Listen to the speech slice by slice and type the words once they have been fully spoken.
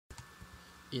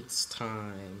It's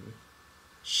time.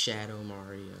 Shadow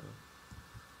Mario,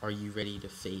 are you ready to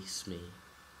face me?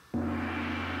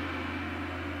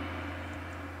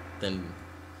 Then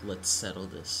let's settle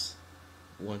this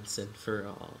once and for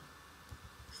all.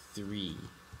 3,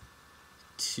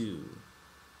 2,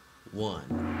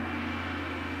 1.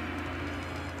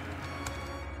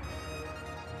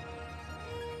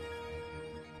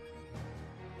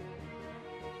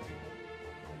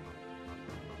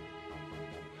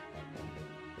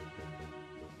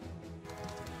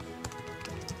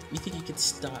 You think you could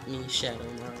stop me, Shadow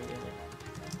Mario?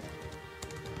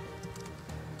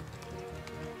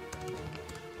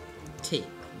 Take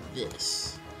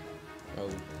this. Oh,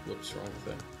 whoops, wrong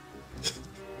thing.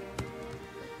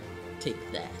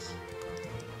 Take that.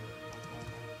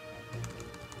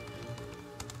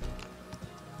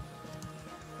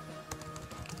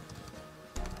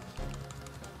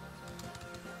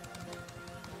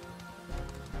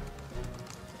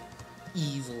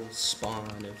 Evil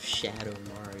spawn of Shadow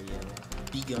Mario,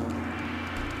 be gone.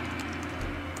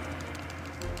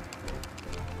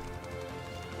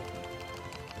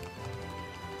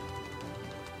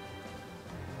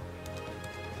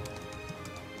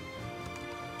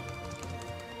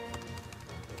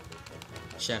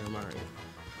 Shadow Mario.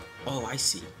 Oh, I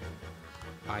see.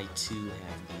 I too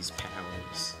have these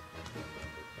powers.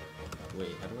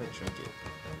 Wait, how do I drink it?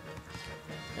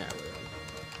 Ah, whatever.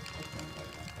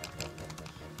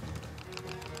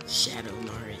 Shadow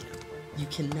Mario, you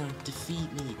cannot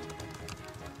defeat me.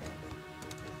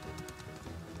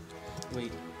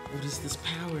 Wait, what is this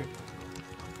power?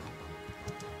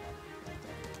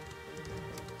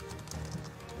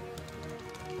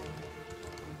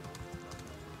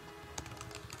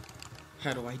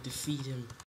 How do I defeat him?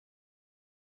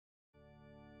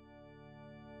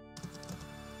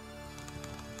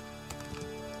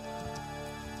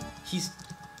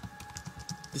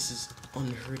 This is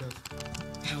unheard of.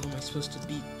 How am I supposed to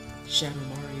beat Shadow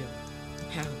Mario?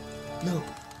 How? No,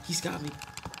 he's got me.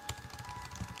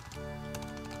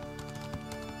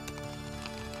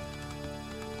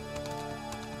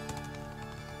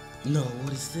 No,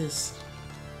 what is this?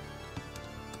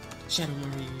 Shadow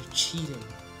Mario, you're cheating.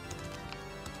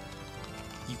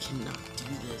 You cannot do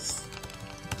this.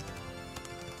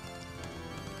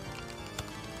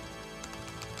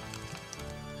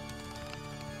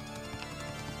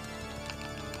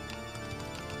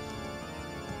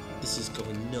 This is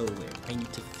going nowhere. I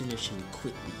need to finish him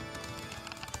quickly.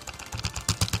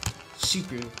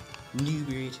 Super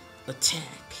Nubert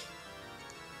attack.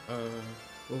 What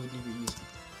would Nubert use?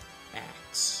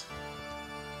 Axe.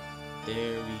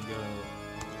 There we go.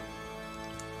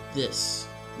 This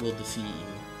will defeat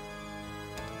you.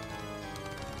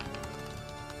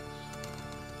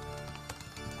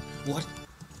 What?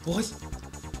 What?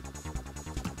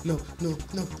 No, no,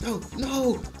 no, no,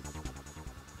 no!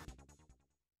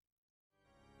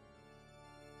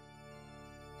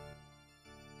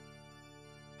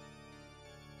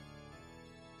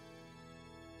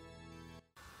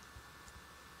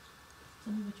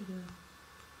 Tell me what you're doing.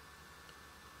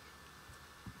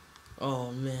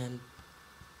 Oh man.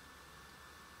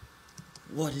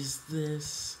 What is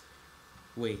this?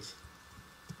 Wait.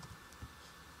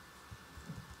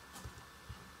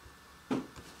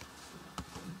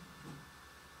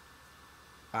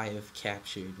 I have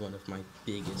captured one of my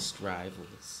biggest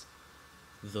rivals,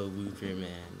 the Wooper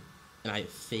Man, and I have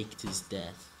faked his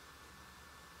death.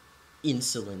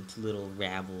 Insolent little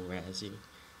rabble-rouser.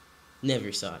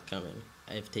 Never saw it coming.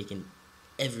 I have taken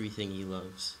everything he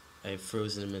loves. I have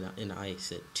frozen him in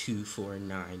ice at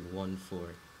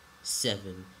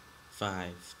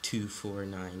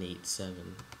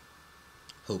 24914752497.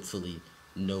 Hopefully,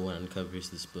 no one uncovers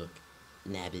this book.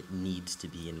 Nubert needs to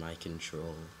be in my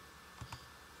control.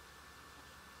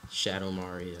 Shadow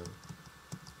Mario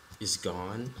is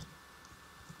gone?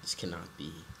 This cannot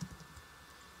be.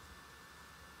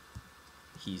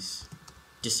 He's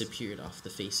disappeared off the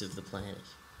face of the planet.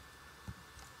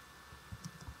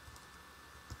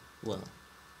 Well,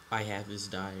 I have his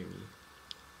diary,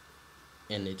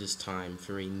 and it is time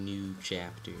for a new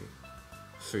chapter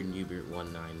for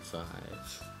NUBERT195.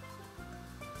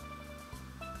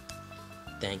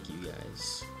 Thank you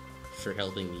guys for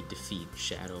helping me defeat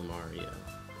Shadow Mario.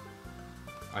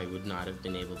 I would not have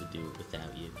been able to do it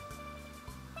without you.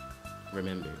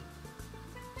 Remember,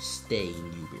 stay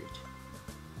Nubert.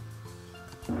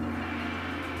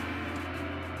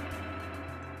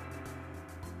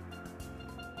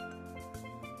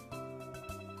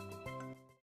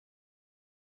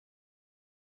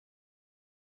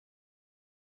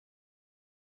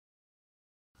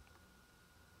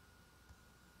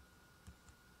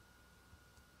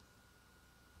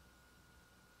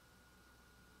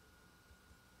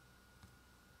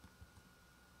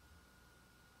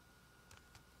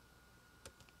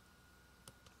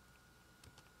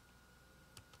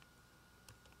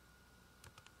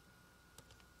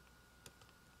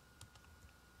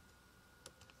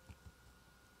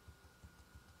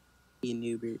 Hey,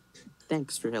 Nubert.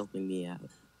 Thanks for helping me out.